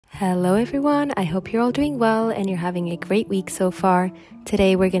Hello everyone, I hope you're all doing well and you're having a great week so far.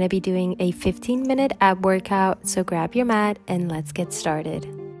 Today we're going to be doing a 15-minute ab workout, so grab your mat and let's get started.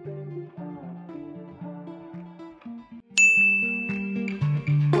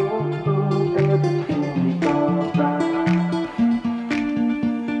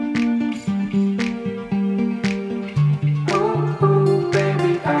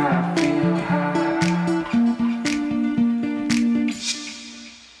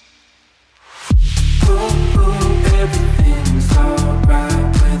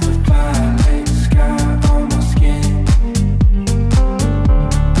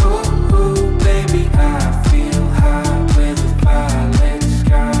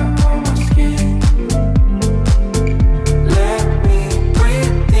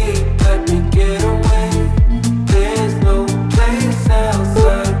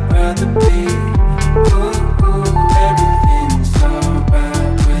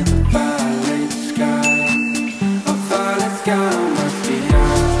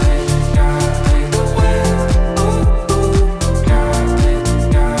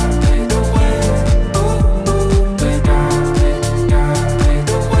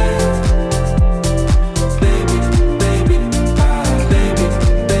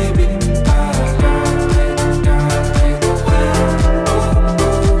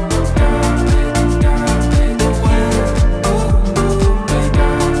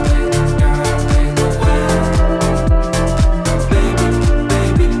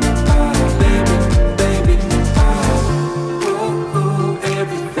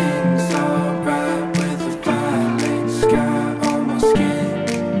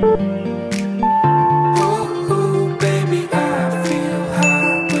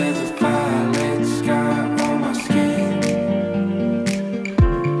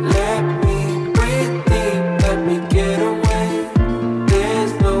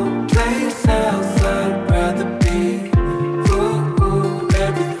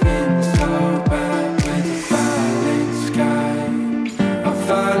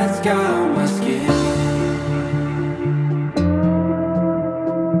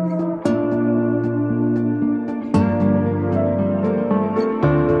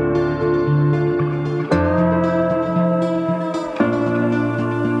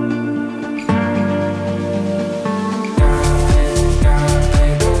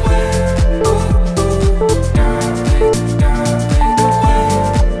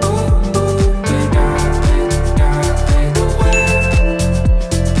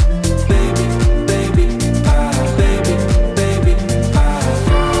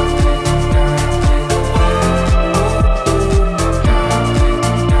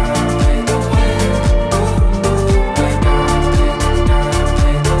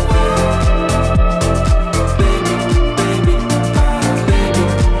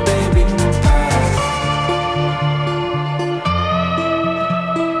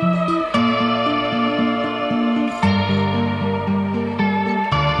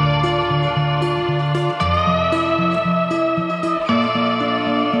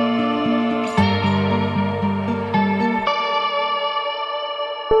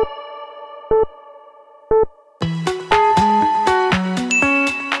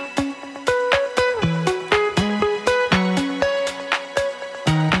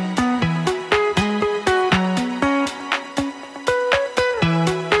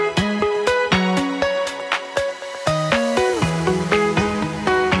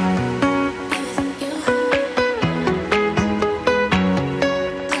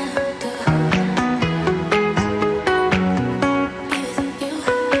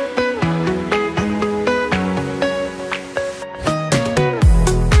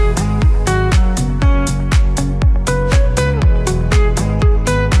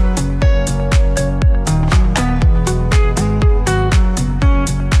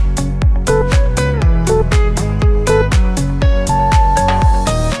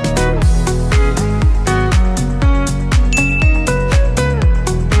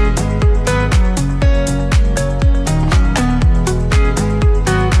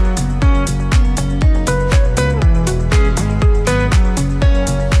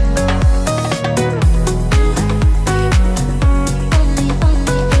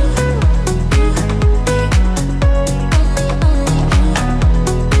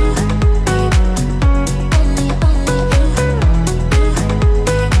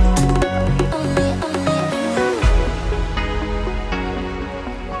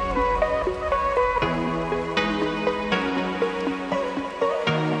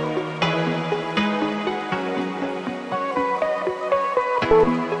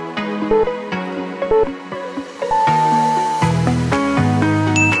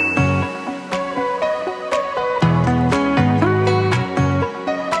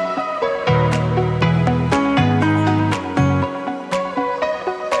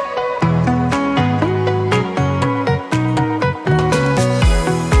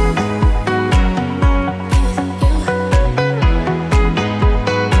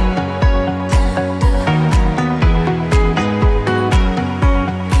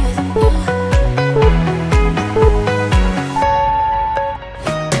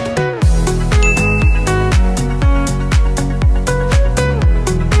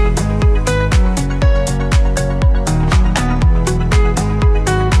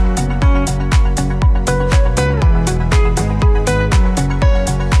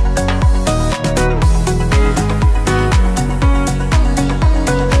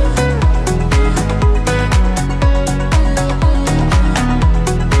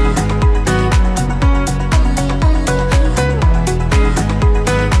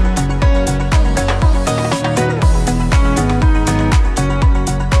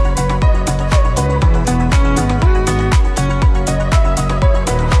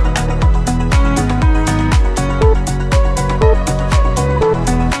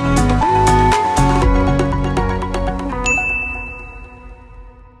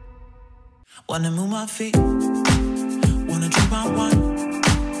 Wanna move my feet, wanna drink my wine.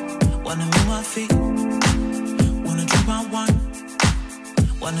 Wanna move my feet, wanna drink my wine.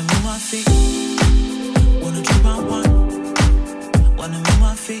 Wanna move my feet, wanna drink my wine. Wanna move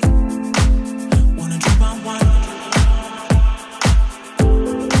my feet, wanna drink my wine.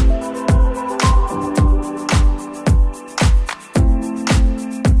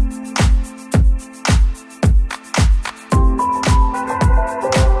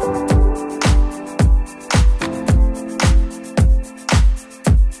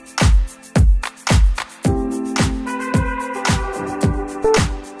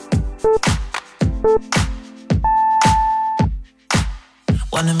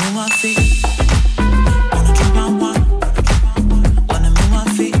 Wanna move my feet, wanna drink my wine. Wanna move my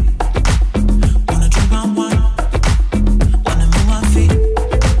feet, wanna drink my wine. Wanna move my feet,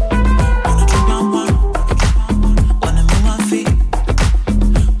 wanna drink my wine. Wanna move my feet,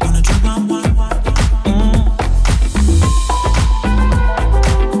 wanna drink my wine.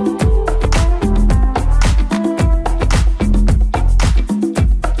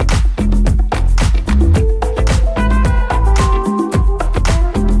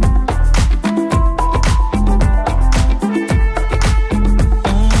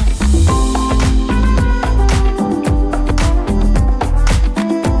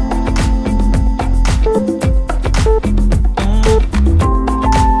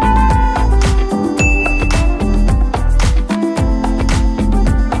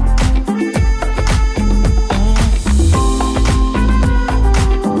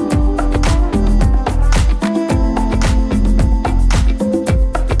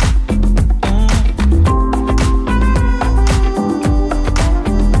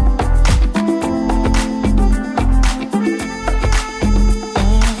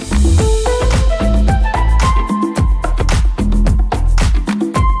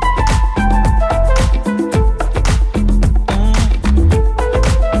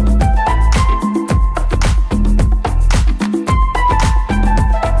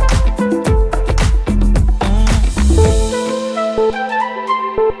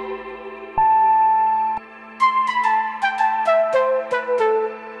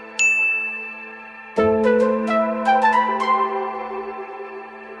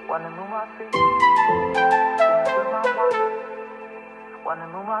 Wanna move my feet, wanna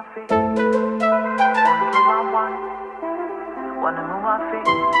move my feet, wanna drink my wine. Wanna move my feet,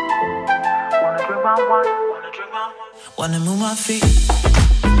 wanna drink my wine. Wanna move my feet,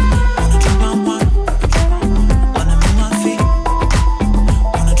 wanna drink my wine. Wanna move my feet,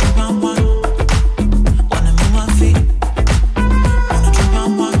 wanna drink my wine. Wanna move my feet, wanna drink my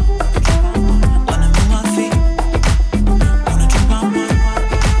wine. Wanna move my feet, wanna drink my wine.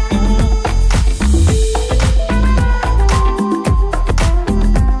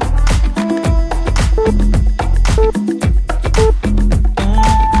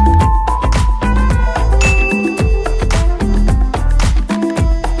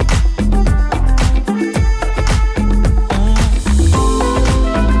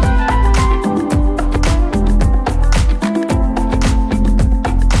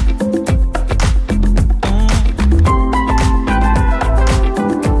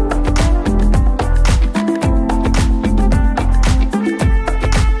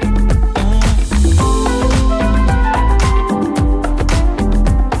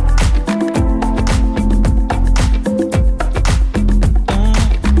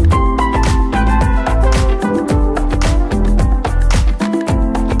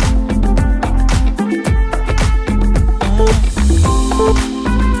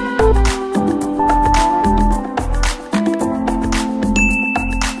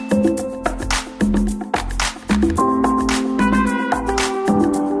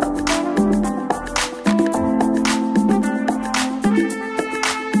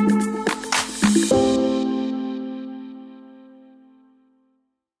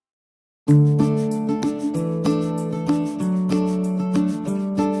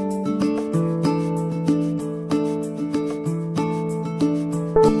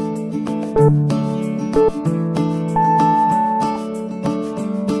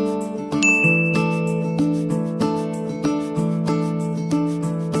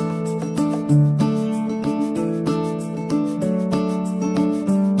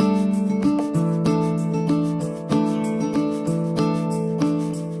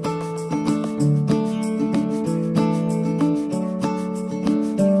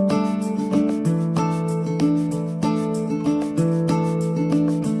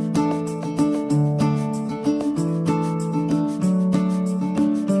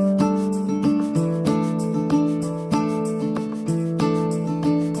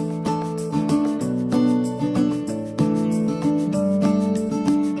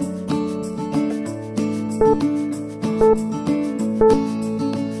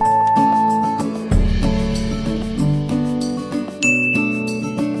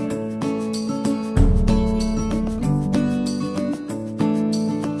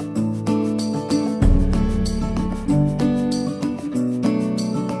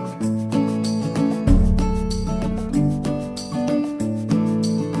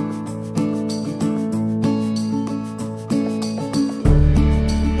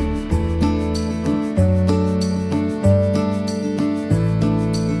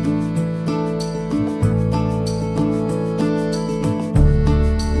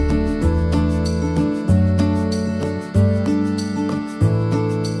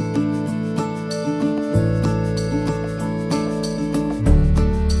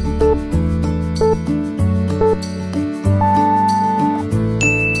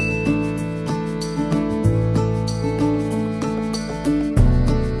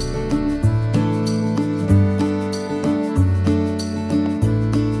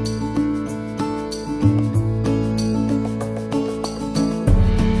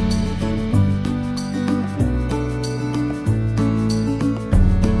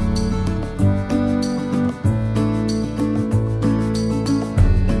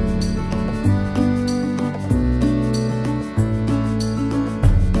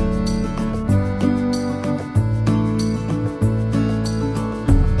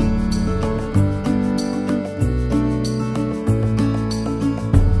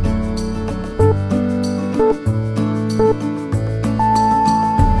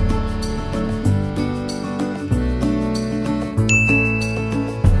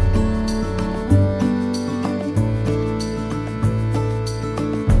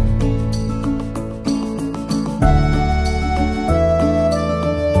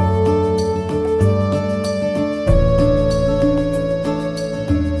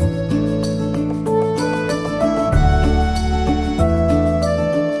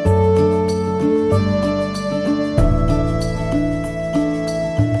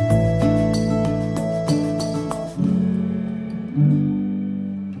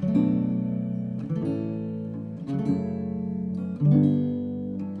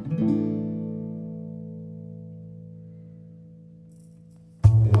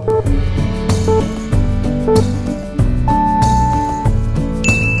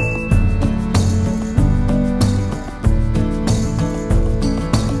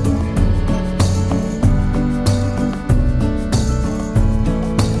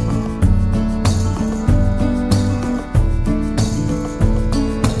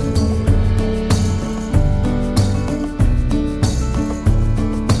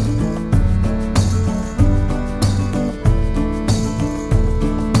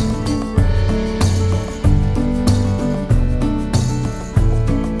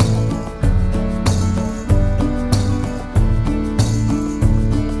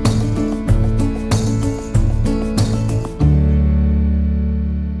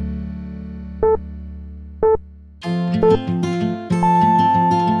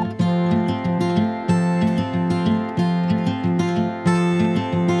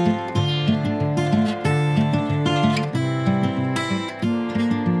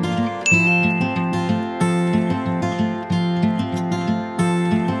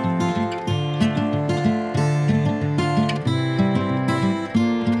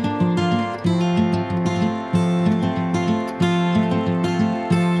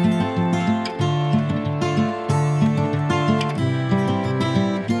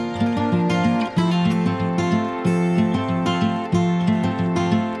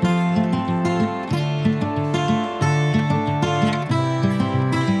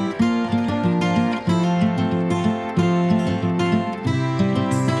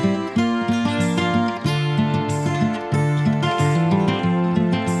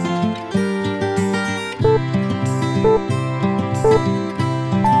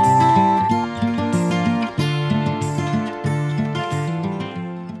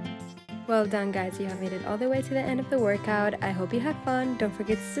 done, guys. You have made it all the way to the end of the workout. I hope you had fun. Don't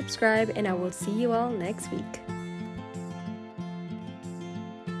forget to subscribe, and I will see you all next week.